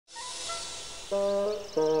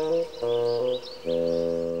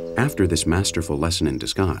After this masterful lesson in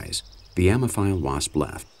disguise, the Amophile wasp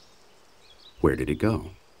left. Where did it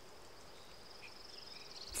go?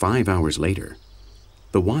 5 hours later,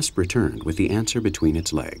 the wasp returned with the answer between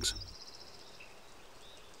its legs.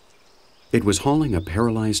 It was hauling a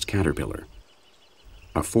paralyzed caterpillar,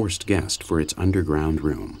 a forced guest for its underground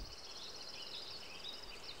room.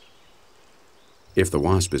 If the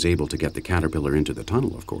wasp is able to get the caterpillar into the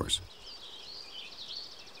tunnel, of course.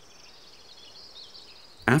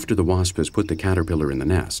 After the wasp has put the caterpillar in the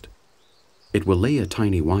nest, it will lay a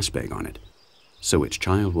tiny wasp egg on it, so its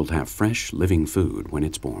child will have fresh, living food when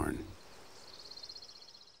it's born.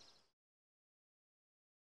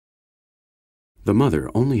 The mother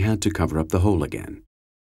only had to cover up the hole again,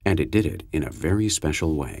 and it did it in a very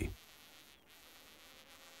special way.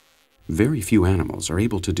 Very few animals are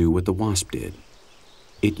able to do what the wasp did.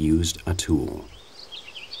 It used a tool.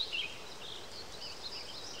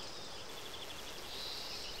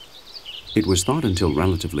 It was thought until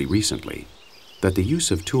relatively recently that the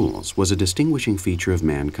use of tools was a distinguishing feature of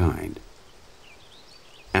mankind,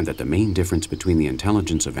 and that the main difference between the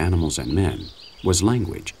intelligence of animals and men was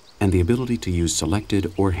language and the ability to use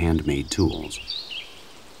selected or handmade tools.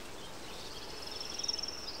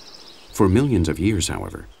 For millions of years,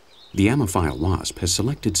 however, the Amophile wasp has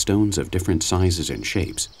selected stones of different sizes and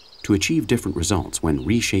shapes to achieve different results when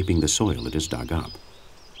reshaping the soil it has dug up.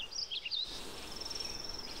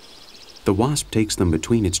 The wasp takes them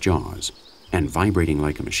between its jaws and, vibrating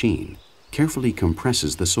like a machine, carefully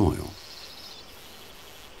compresses the soil.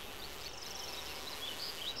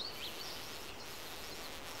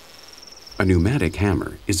 A pneumatic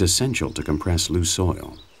hammer is essential to compress loose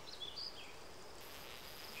soil.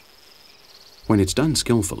 When it's done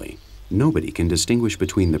skillfully, nobody can distinguish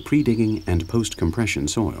between the pre-digging and post-compression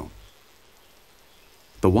soil.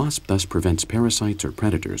 The wasp thus prevents parasites or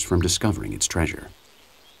predators from discovering its treasure.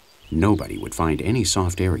 Nobody would find any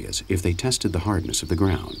soft areas if they tested the hardness of the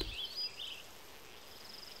ground.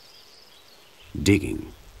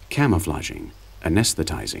 Digging, camouflaging,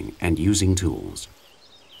 anesthetizing, and using tools.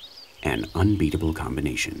 An unbeatable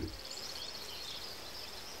combination.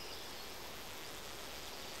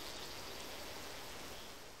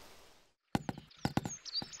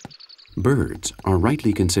 Birds are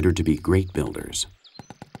rightly considered to be great builders.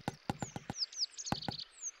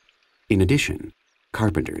 In addition,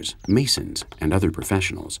 carpenters, masons, and other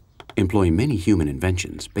professionals employ many human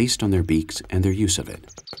inventions based on their beaks and their use of it.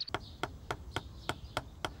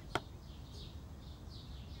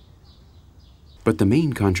 But the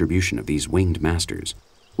main contribution of these winged masters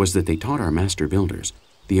was that they taught our master builders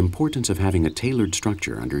the importance of having a tailored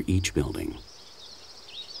structure under each building.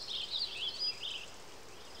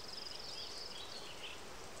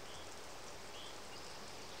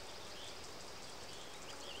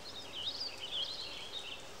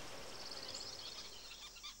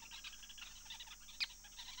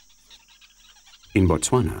 In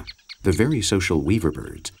Botswana, the very social weaver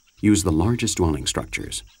birds use the largest dwelling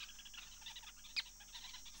structures.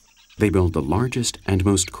 They build the largest and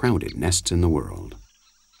most crowded nests in the world.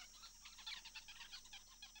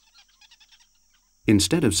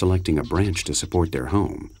 Instead of selecting a branch to support their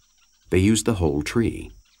home, they use the whole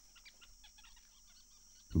tree.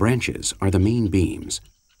 Branches are the main beams,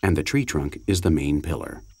 and the tree trunk is the main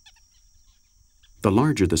pillar. The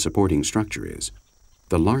larger the supporting structure is,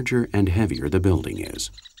 the larger and heavier the building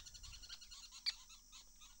is.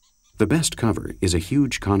 The best cover is a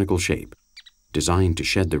huge conical shape, designed to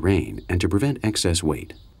shed the rain and to prevent excess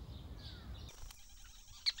weight.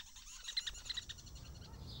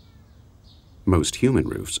 Most human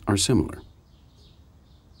roofs are similar.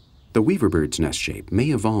 The weaver bird's nest shape may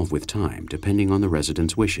evolve with time depending on the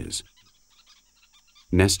resident's wishes.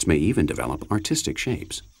 Nests may even develop artistic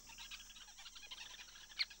shapes.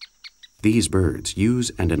 These birds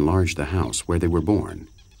use and enlarge the house where they were born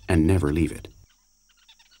and never leave it.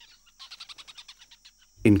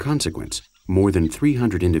 In consequence, more than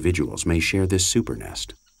 300 individuals may share this super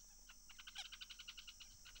nest.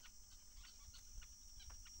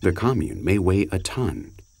 The commune may weigh a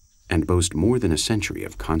ton and boast more than a century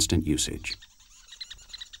of constant usage.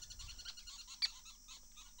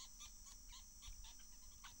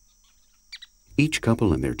 Each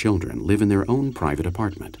couple and their children live in their own private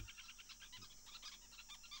apartment.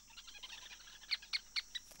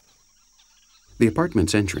 The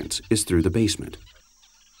apartment's entrance is through the basement.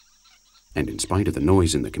 And in spite of the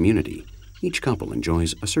noise in the community, each couple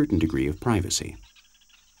enjoys a certain degree of privacy.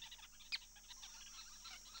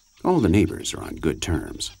 All the neighbors are on good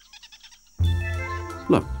terms.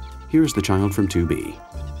 Look, here's the child from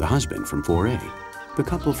 2B, the husband from 4A, the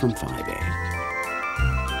couple from 5A.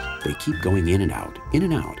 They keep going in and out,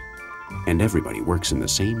 and everybody works in the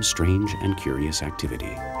same strange and curious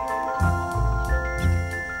activity.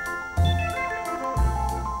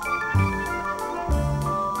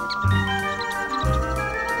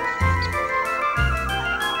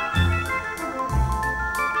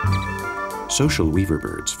 Social weaver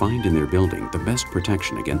birds find in their building the best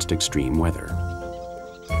protection against extreme weather.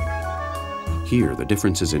 Here, the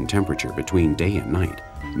differences in temperature between day and night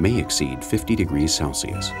may exceed 50 degrees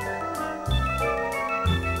Celsius.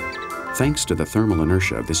 Thanks to the thermal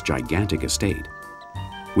inertia of this gigantic estate,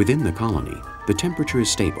 within the colony, the temperature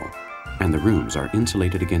is stable and the rooms are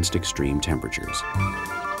insulated against extreme temperatures.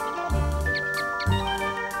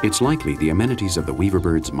 It's likely the amenities of the weaver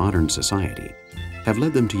bird's modern society have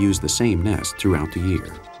led them to use the same nest throughout the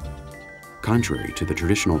year, contrary to the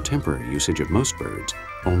traditional temporary usage of most birds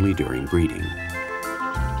only during breeding.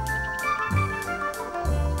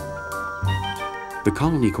 The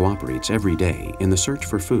colony cooperates every day in the search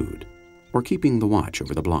for food or keeping the watch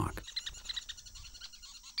over the block.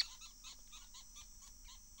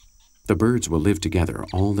 The birds will live together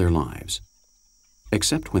all their lives,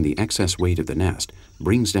 except when the excess weight of the nest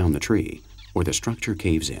brings down the tree or the structure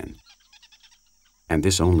caves in. And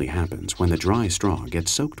this only happens when the dry straw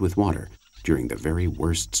gets soaked with water during the very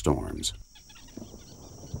worst storms.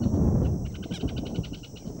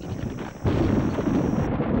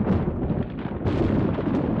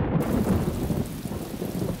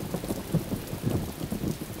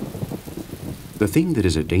 The thing that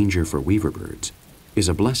is a danger for weaver birds is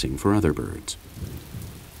a blessing for other birds.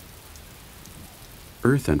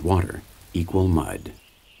 Earth and water equal mud,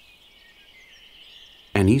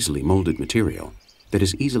 an easily molded material that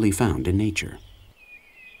is easily found in nature.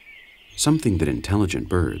 Something that intelligent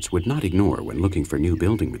birds would not ignore when looking for new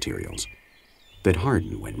building materials, that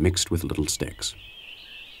harden when mixed with little sticks.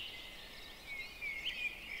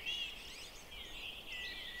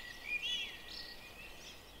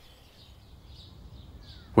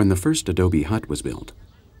 When the first adobe hut was built,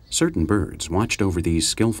 certain birds watched over these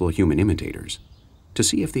skillful human imitators to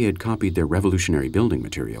see if they had copied their revolutionary building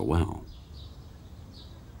material well.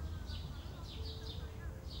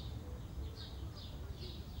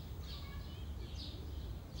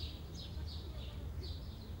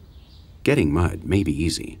 Getting mud may be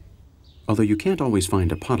easy, although you can't always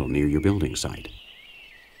find a puddle near your building site.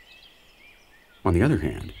 On the other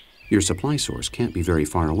hand, your supply source can't be very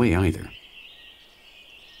far away either.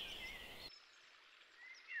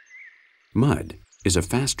 Mud is a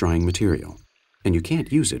fast-drying material, and you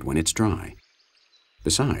can't use it when it's dry.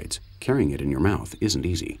 Besides, carrying it in your mouth isn't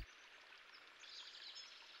easy.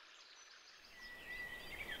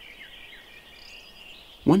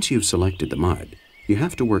 Once you've selected the mud, you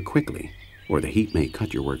have to work quickly, or the heat may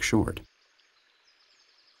cut your work short.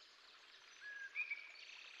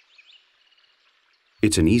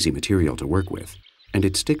 It's an easy material to work with, and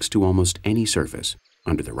it sticks to almost any surface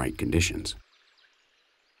under the right conditions.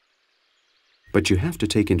 But you have to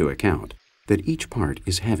take into account that each part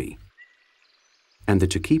is heavy, and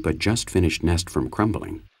that to keep a just-finished nest from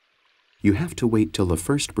crumbling, you have to wait till the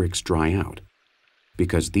first bricks dry out,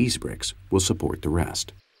 because these bricks will support the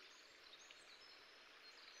rest.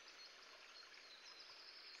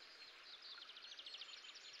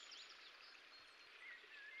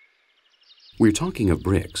 We're talking of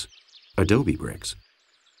bricks, adobe bricks,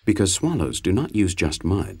 because swallows do not use just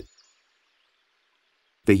mud.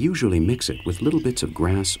 They usually mix it with little bits of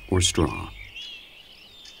grass or straw.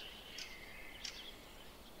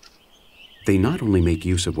 They not only make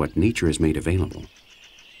use of what nature has made available,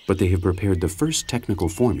 but they have prepared the first technical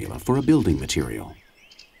formula for a building material: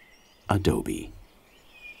 adobe.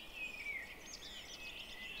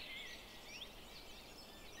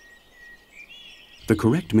 The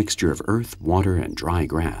correct mixture of earth, water, and dry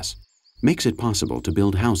grass makes it possible to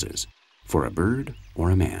build houses for a bird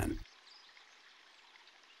or a man.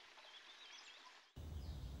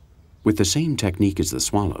 With the same technique as the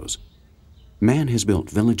swallows, man has built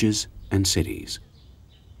villages and cities,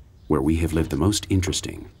 where we have lived the most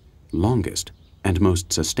interesting, longest, and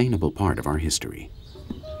most sustainable part of our history.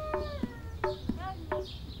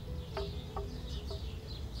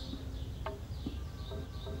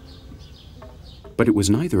 But it was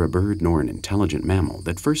neither a bird nor an intelligent mammal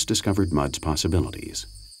that first discovered mud's possibilities.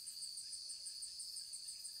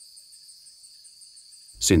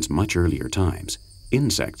 Since much earlier times,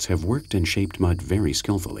 insects have worked and shaped mud very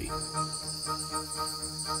skillfully.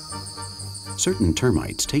 Certain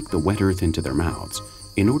termites take the wet earth into their mouths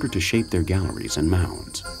in order to shape their galleries and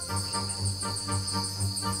mounds.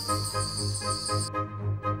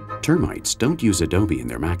 Termites don't use adobe in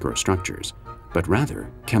their macrostructures, but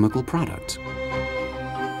rather chemical products.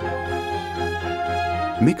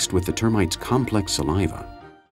 Mixed with the termites' complex saliva,